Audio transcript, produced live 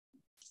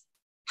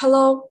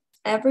Hello,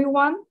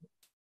 everyone.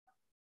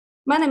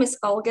 My name is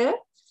Olga.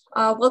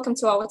 Welcome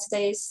to our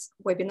today's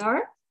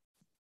webinar.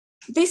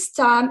 This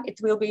time, it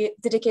will be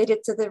dedicated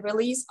to the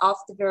release of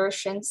the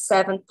version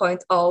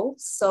 7.0.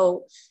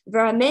 So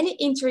there are many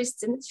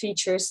interesting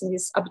features in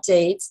this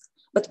update,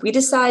 but we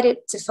decided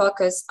to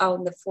focus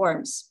on the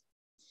forms.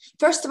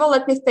 First of all,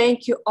 let me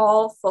thank you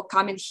all for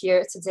coming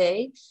here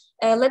today.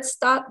 Let's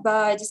start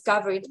by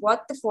discovering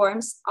what the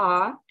forms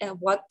are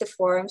and what the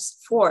forms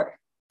for.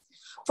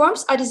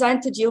 Forms are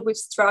designed to deal with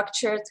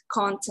structured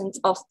content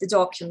of the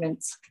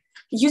document.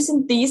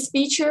 Using this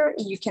feature,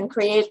 you can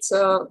create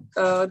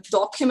a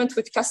document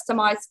with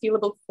customized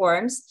fillable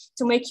forms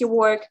to make your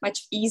work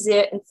much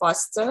easier and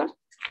faster.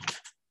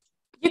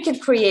 You can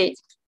create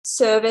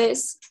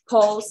surveys,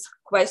 polls,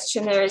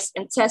 questionnaires,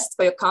 and tests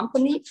for your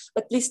company,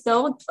 but please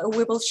note,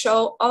 we will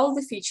show all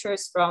the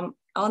features from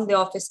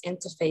OnlyOffice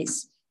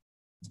interface.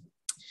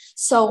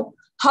 So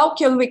how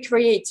can we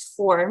create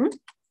form?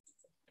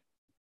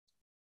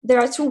 There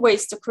are two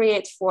ways to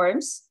create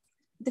forms.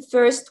 The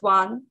first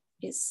one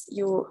is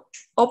you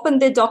open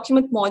the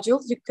document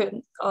module, you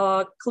can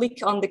click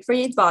on the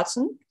create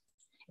button,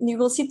 and you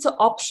will see two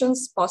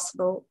options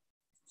possible.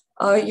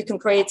 You can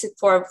create a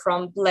form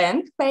from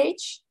blank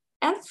page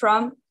and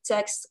from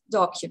text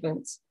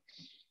document.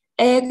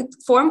 A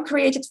form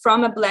created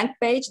from a blank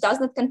page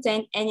does not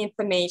contain any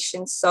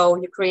information, so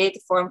you create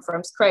a form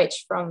from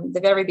scratch from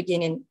the very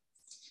beginning.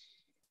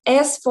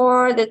 As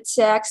for the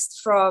text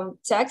from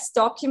text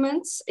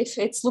documents, if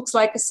it looks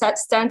like a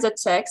standard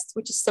text,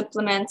 which is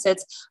supplemented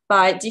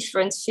by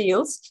different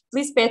fields,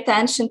 please pay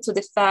attention to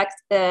the fact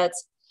that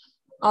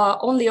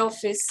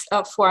OnlyOffice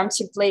form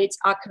templates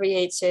are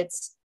created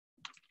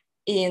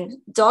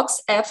in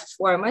DocsF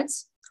format,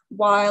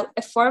 while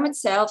a form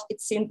itself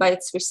is seen by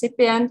its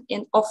recipient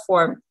in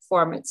OFORM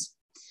format.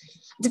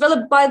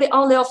 Developed by the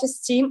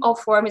OnlyOffice team,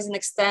 OFORM is an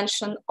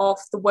extension of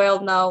the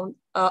well-known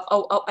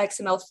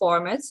XML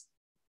format,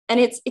 and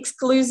it's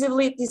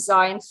exclusively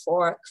designed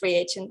for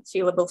creating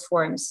fillable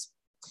forms.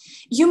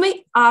 You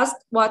may ask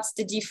what's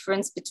the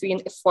difference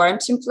between a form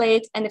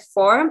template and a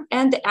form,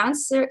 and the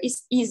answer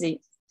is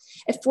easy.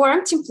 A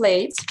form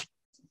template,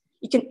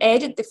 you can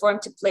edit the form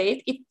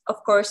template if,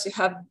 of course, you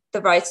have the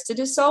rights to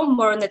do so,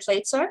 more on it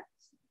later.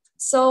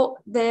 So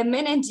the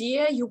main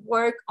idea, you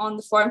work on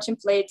the form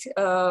template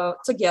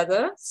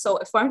together. So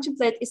a form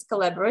template is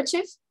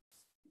collaborative.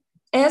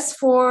 As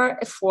for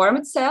a form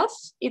itself,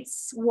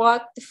 it's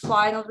what the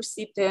final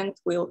recipient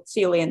will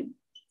fill in.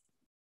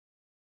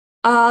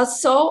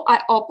 So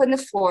I open a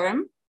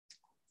form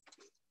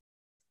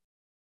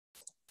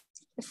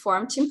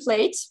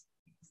template.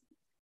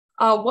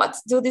 What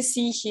do they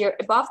see here?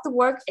 Above the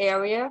work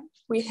area,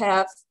 we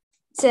have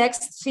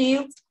text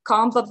field,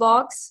 combo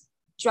box,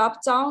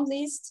 drop-down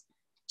list,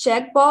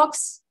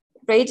 checkbox,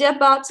 radio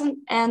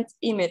button, and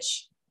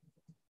image.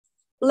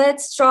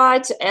 Let's try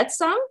to add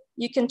some.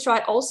 You can try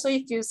also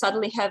if you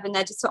suddenly have an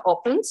editor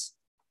opened.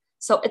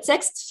 So a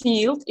text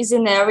field is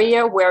an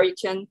area where you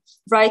can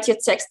write your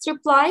text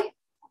reply.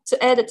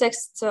 To add a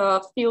text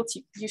field,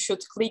 you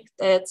should click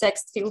the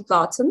text field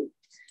button.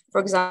 For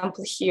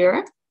example,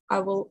 here, I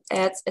will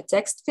add a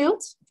text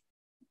field.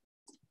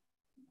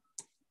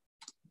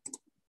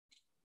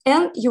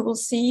 And you will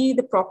see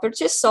the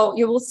properties. So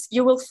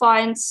you will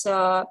find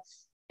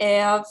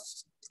an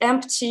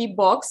empty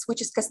box,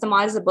 which is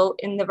customizable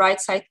in the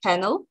right side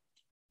panel.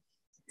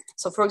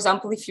 So for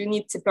example, if you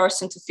need the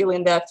person to fill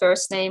in their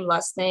first name,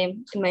 last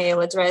name, email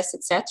address,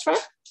 etc.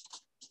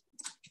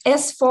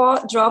 As for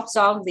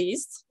drop-down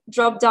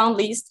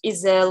list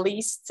is a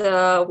list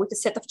with a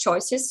set of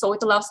choices. So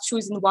it allows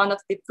choosing one of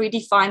the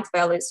predefined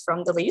values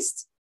from the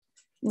list.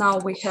 Now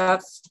we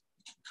have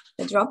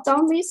a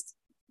drop-down list.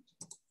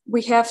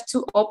 We have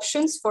two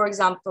options, for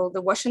example,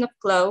 the washing of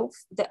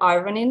clothes, the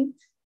ironing,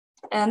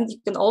 and you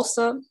can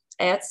also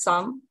add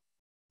some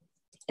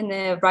in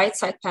the right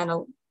side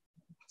panel.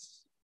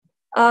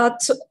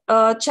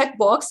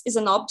 Checkbox is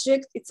an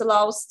object. It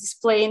allows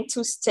displaying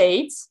two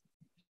states.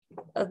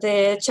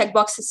 The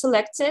checkbox is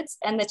selected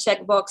and the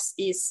checkbox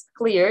is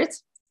cleared.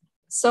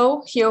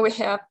 So here we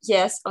have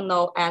yes or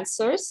no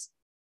answers.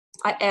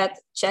 I add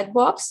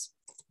checkbox,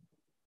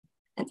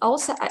 and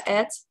also I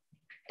add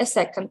a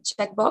second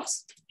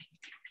checkbox.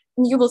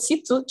 And you will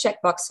see two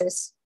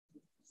checkboxes.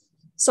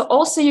 So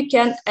also you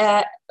can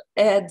add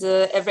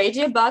a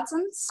radio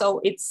button. So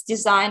it's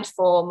designed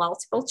for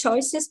multiple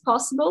choices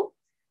possible.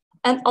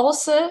 And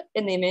also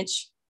an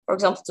image, for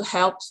example, to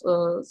help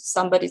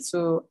somebody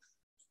to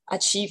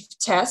achieve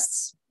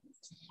tests.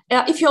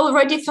 If you're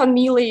already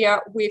familiar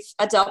with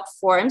Adobe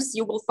Forms,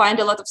 you will find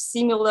a lot of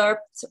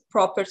similar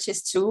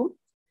properties too.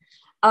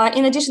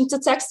 In addition to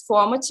text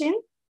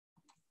formatting,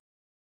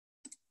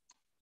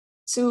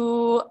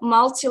 to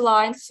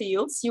multi-line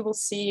fields, you will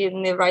see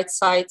in the right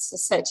side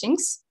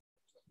settings.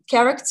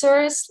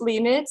 Characters,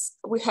 limits,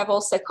 we have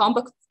also a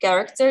combo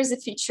characters, a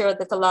feature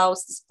that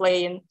allows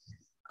displaying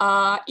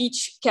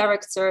each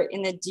character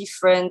in a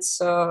different,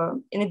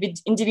 in an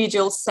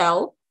individual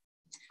cell.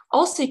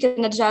 Also, you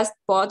can adjust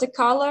border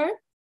color,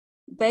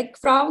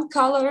 background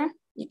color.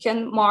 You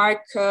can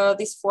mark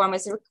this form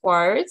as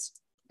required,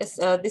 as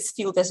this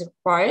field as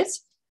required.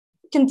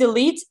 You can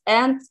delete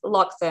and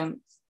lock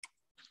them.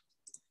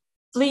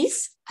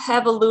 Please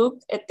have a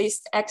look at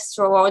this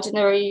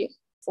extraordinary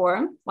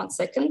form. 1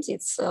 second,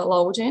 it's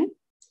loading.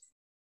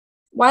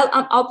 While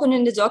I'm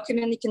opening the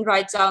document, you can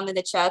write down in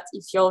the chat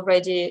if you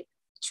already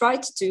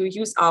tried to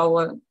use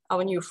our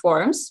new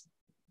forms.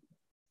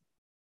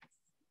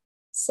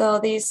 So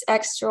this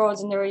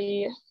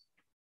extraordinary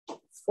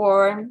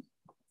form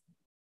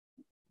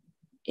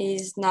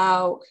is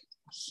now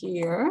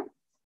here.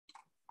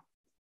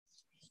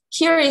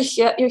 Here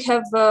you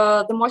have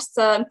the most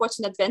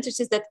important advantage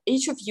is that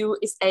each of you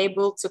is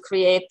able to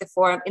create the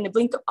form in a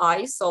blink of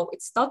eye. So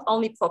it's not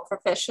only for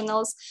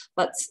professionals,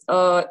 but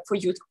for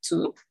you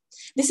too.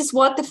 This is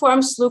what the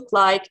forms look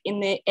like in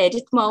the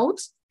edit mode.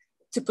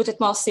 To put it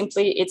more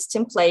simply, it's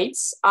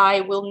templates.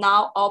 I will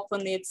now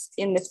open it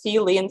in the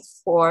fill-in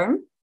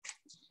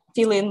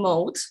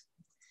mode.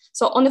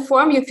 So on the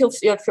form, you fill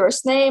your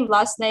first name,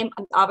 last name,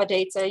 and other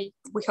data.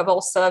 We have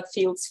also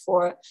fields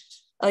for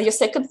your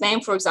second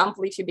name, for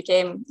example, if you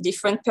became a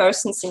different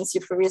person since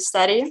your previous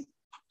study.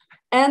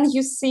 And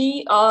you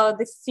see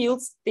the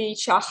fields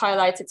which are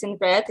highlighted in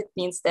red. It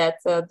means that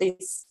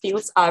these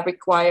fields are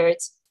required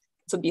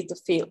to be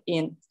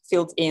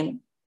filled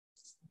in.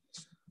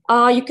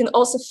 You can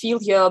also fill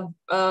your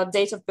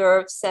date of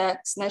birth,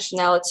 sex,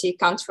 nationality,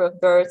 country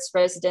of birth,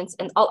 residence,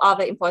 and all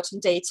other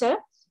important data.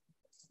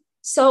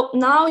 So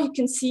now you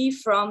can see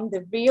from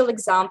the real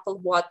example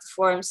what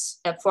form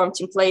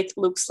template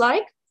looks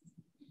like.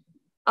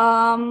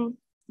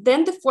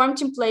 Then the form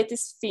template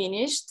is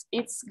finished.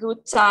 It's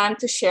good time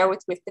to share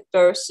it with the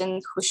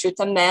person who should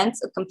amend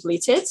or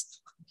complete it.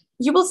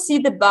 You will see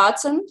the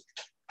button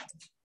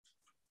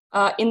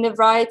in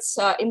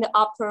the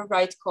upper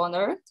right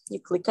corner. You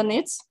click on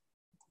it,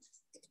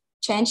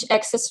 change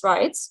access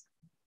rights.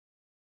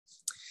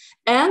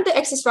 And the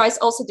access rights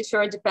also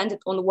differ depending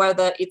on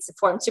whether it's a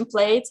form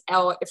template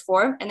or a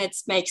form, and it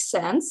makes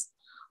sense.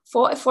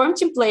 For a form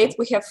template,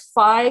 we have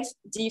 5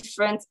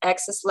 different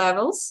access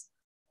levels.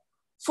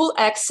 Full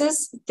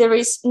access, there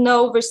is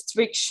no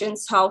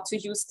restrictions how to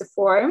use the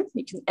form.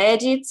 You can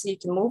edit, you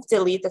can move,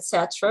 delete,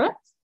 etc.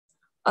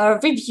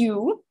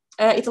 Review,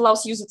 it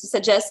allows users to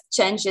suggest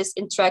changes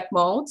in track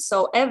mode.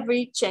 So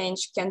every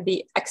change can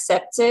be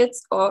accepted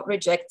or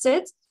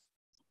rejected.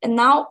 And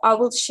now I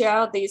will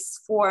share this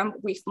form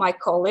with my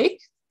colleague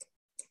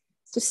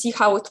to see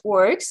how it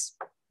works.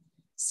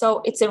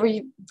 So it's a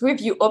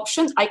review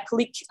option. I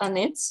click on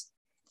it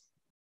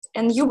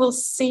and you will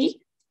see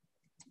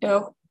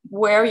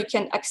where you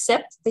can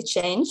accept the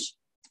change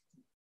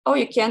or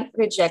you can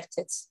reject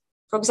it.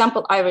 For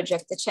example, I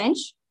reject the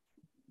change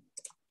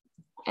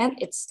and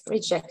it's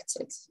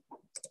rejected.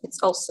 It's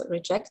also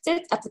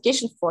rejected.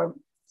 Application form.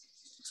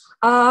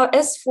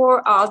 As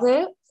for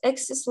other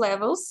access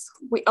levels,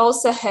 we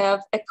also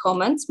have a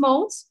comment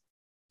mode.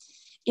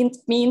 It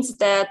means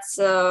that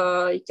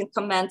you can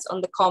comment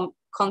on the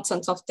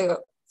content of the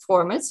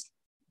format.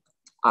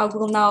 I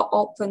will now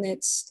open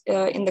it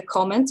in the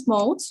comment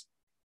mode.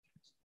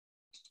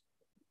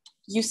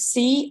 You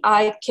see,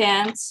 I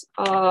can't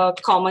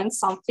comment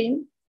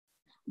something,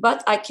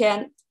 but I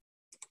can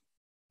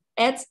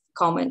add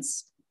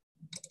comments.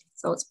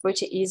 So it's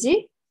pretty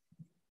easy.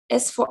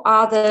 As for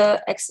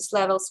other access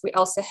levels, we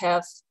also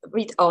have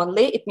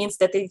read-only. It means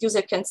that the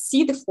user can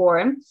see the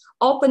form,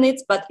 open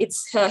it, but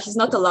he's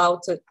not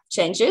allowed to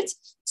change it,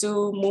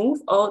 to move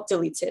or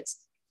delete it.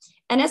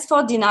 And as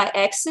for deny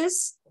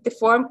access, the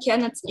form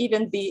cannot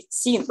even be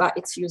seen by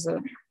its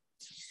user.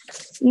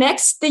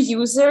 Next, the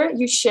user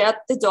you shared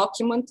the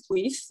document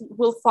with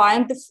will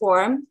find the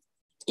form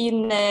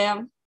in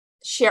a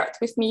shared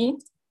with me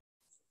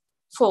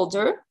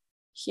folder.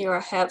 Here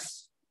I have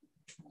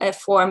a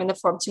form in the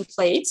form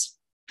template.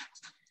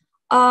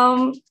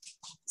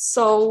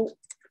 So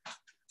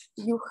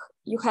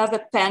you have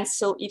a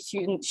pencil if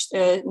you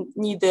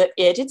need to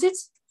edit it,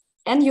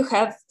 and you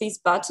have this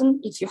button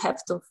if you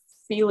have to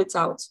fill it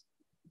out.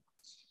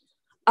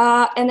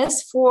 And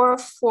as for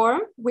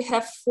form, we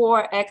have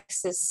 4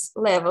 access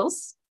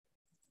levels.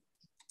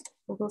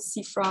 We will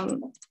see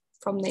from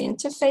the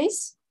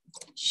interface.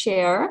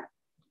 Share.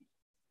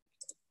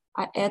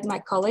 I add my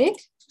colleague.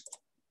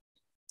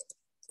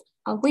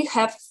 We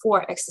have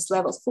 4 access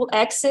levels: full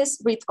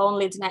access,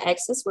 read-only, deny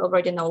access. We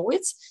already know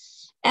it.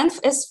 And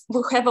as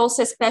we have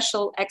also a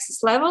special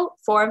access level,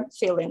 form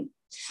fill-in.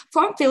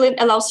 Form fill-in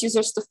allows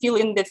users to fill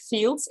in the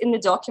fields in the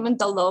document,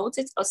 download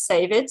it or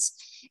save it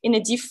in a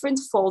different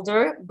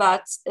folder.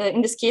 But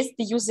in this case,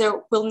 the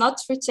user will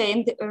not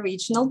retain the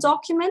original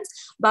document,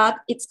 but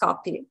its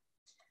copy.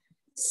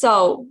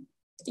 So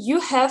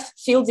you have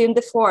filled in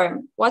the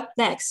form. What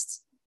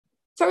next?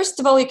 First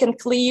of all, you can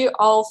clear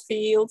all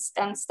fields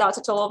and start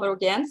it all over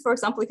again. For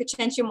example, if you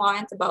change your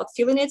mind about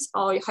filling it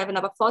or you have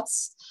another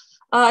thoughts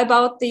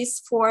about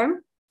this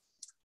form,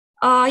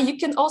 you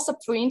can also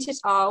print it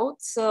out.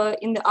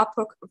 In the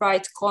upper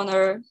right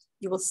corner,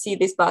 you will see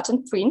this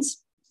button, print.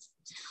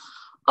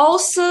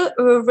 Also,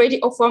 ready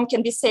OFORM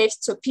can be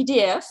saved to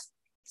PDF.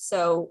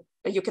 So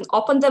you can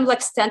open them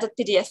like standard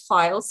PDF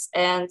files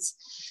and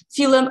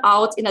fill them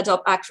out in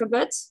Adobe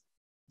Acrobat.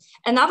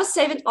 Another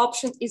saving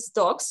option is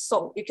Docs,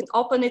 so you can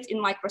open it in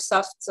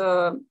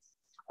Microsoft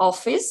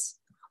Office.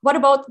 What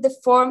about the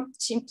form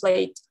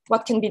template?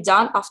 What can be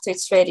done after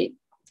it's ready?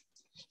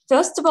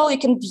 First of all, you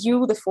can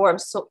view the form,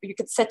 so you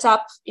can set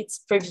up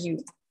its preview.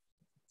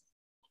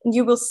 And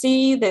you will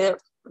see the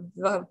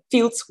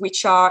fields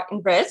which are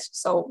in red,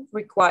 so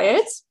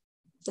required,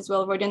 as we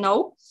already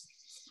know.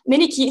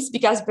 Many keys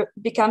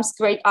becomes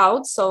grayed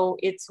out, so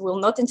it will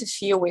not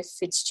interfere with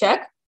its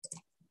check.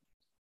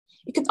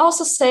 You can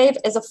also save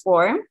as a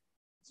form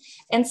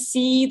and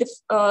see the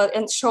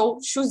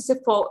choose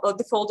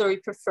the folder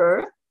you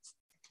prefer.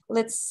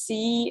 Let's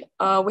see,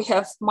 we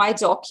have My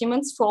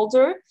Documents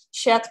folder,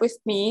 Chat with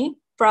Me,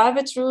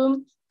 Private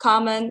Room,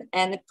 Common,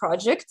 and a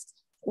Project.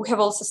 We have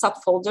also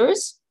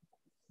subfolders.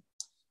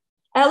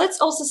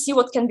 Let's also see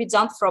what can be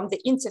done from the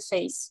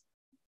interface.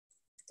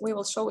 We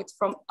will show it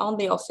from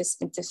ONLYOFFICE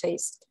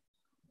interface.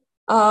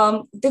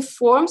 The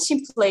form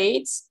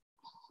templates,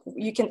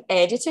 you can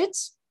edit it,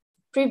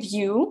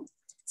 preview,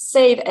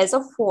 save as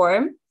a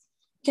form,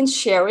 you can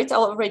share it, I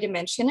already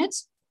mentioned it,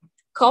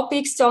 copy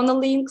external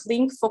link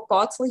for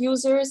portal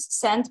users,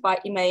 send by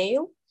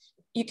email.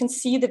 You can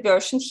see the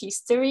version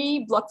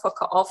history, block for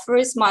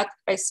co-authors, mark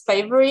as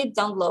favorite,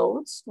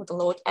 download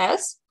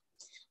as,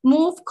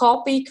 move,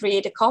 copy,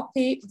 create a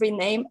copy,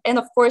 rename, and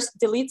of course,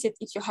 delete it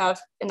if you have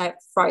enough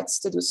rights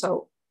to do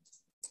so.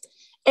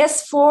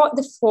 As for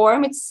the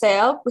form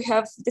itself, we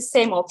have the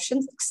same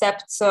options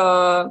except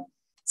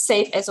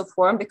save as a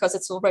form because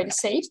it's already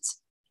saved.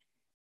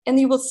 And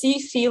you will see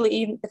fill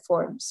in the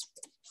forms.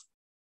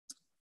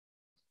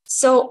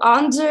 So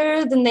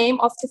under the name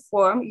of the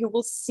form, you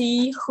will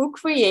see who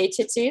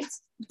created it,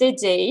 the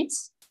date,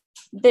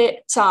 the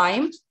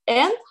time,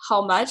 and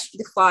how much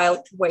the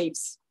file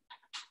weighs.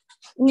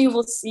 And you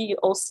will see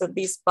also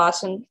this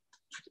button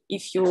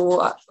if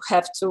you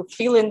have to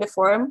fill in the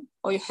form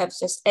or you have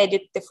just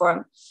edit the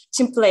form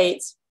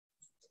template.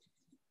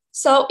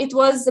 So it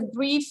was a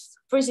brief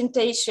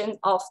presentation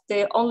of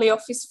the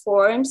ONLYOFFICE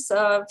forms.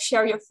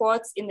 Share your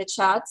thoughts in the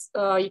chat.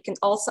 You can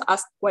also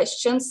ask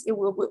questions.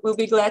 We'll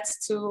be glad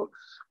to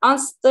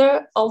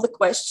answer all the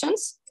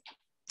questions.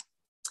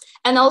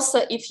 And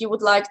also, if you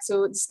would like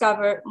to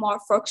discover more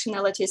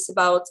functionalities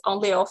about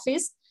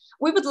ONLYOFFICE,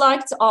 we would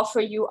like to offer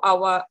you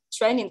our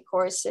training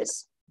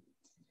courses.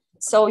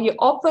 So you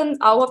open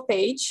our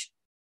page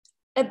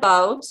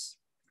about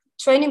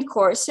training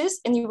courses,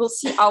 and you will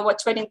see our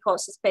training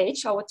courses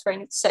page, our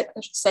training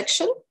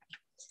section,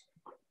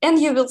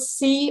 and you will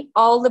see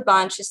all the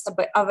bunches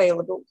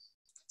available.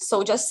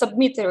 So just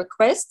submit a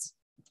request.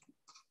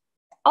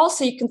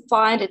 Also, you can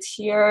find it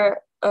here,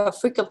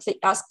 frequently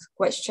asked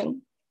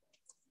question.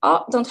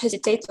 Don't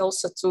hesitate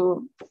also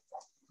to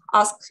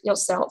ask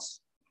yourself.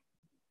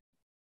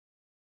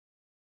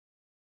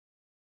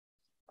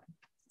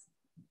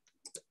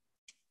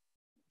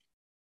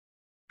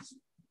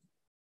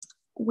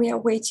 We are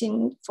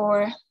waiting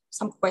for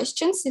some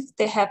questions if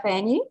they have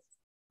any.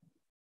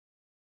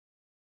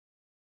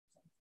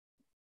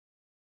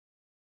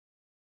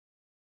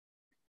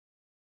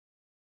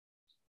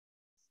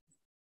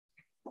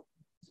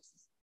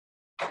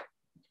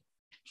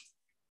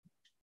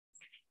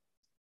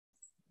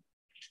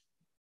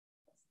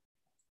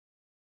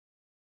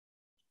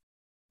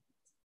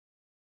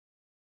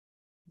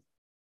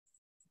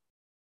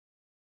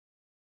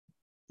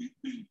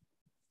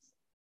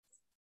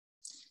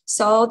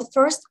 So the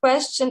first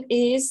question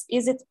is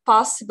it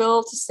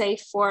possible to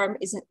save form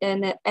in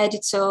an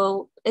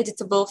editable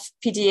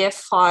PDF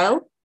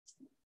file?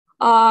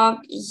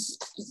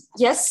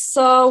 Yes,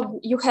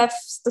 so you have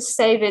to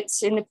save it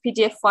in a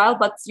PDF file,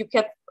 but you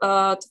can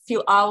to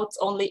fill out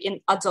only in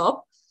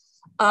Adobe.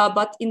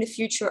 But in the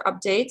future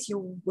update,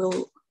 you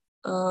will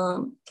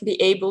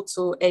be able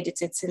to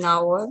edit it in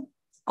our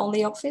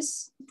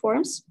ONLYOFFICE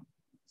forms.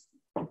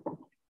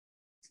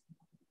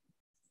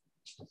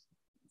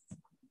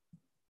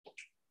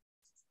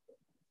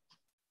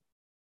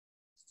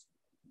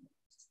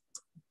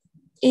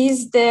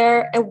 Is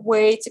there a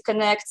way to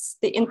connect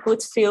the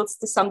input fields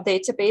to some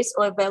database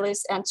or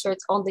values entered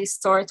only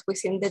stored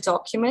within the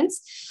documents?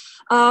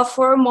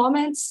 For a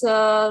moment,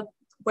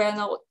 we're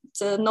not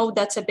no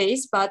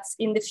database, but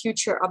in the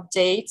future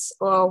updates,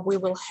 we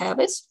will have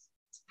it.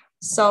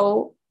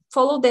 So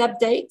follow the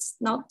updates,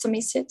 not to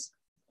miss it.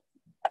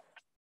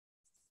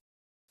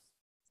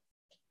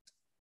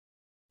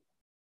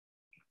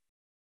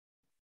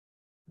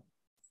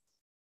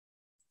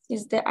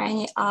 Is there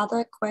any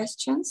other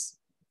questions?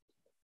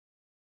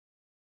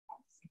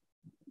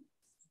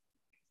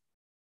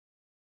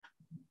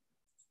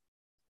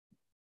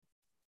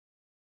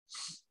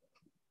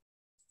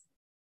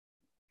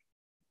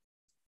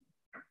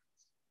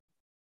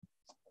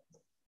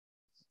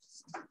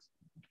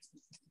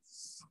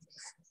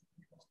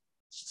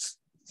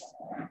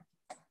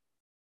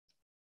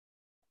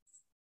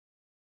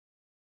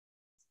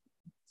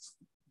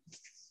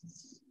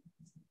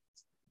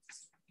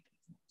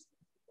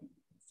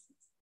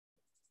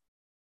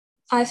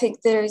 I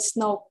think there is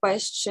no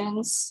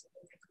questions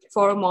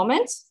for a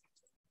moment,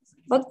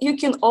 but you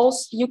can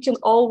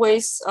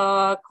always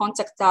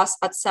contact us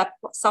at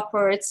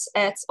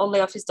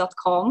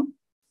supports@onlyoffice.com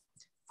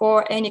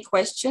for any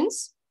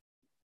questions,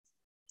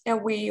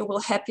 and we will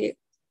happy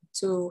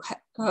to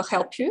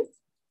help you.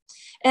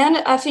 And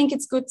I think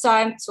it's good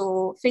time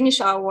to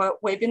finish our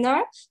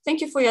webinar.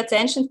 Thank you for your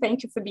attention.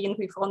 Thank you for being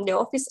with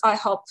OnlyOffice. I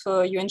hope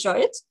you enjoy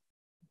it.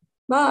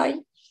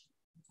 Bye.